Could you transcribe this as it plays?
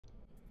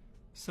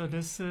So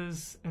this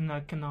is an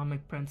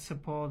economic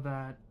principle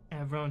that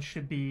everyone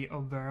should be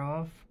aware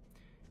of,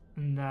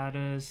 and that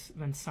is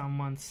when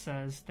someone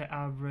says the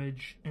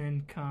average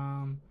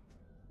income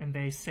and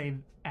they say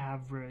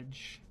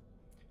average.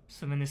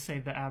 So when they say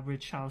the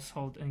average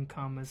household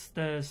income is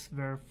this,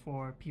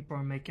 therefore people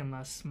are making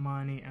less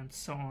money and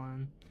so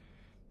on,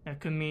 that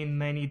could mean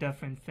many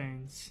different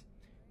things.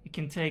 You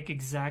can take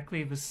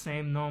exactly the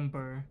same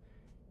number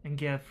and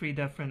get three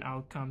different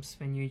outcomes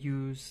when you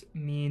use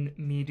mean,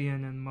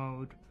 median, and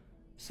mode.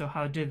 So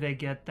how did they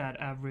get that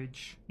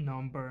average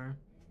number?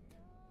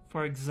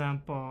 For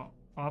example,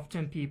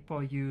 often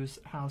people use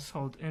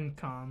household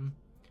income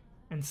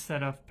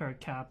instead of per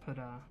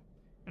capita,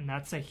 and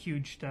that's a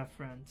huge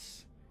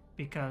difference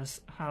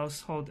because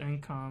household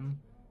income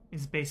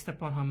is based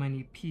upon how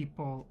many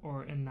people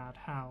are in that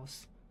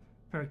house.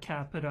 Per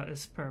capita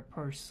is per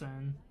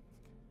person.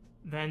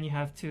 Then you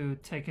have to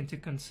take into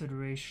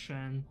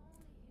consideration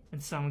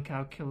when someone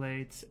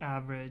calculates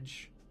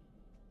average.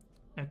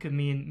 That could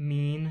mean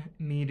mean,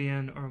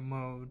 median, or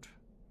mode.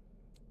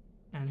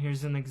 And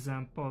here's an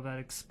example that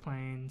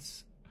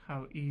explains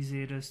how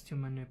easy it is to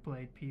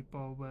manipulate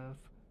people with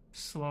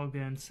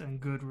slogans and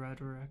good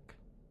rhetoric.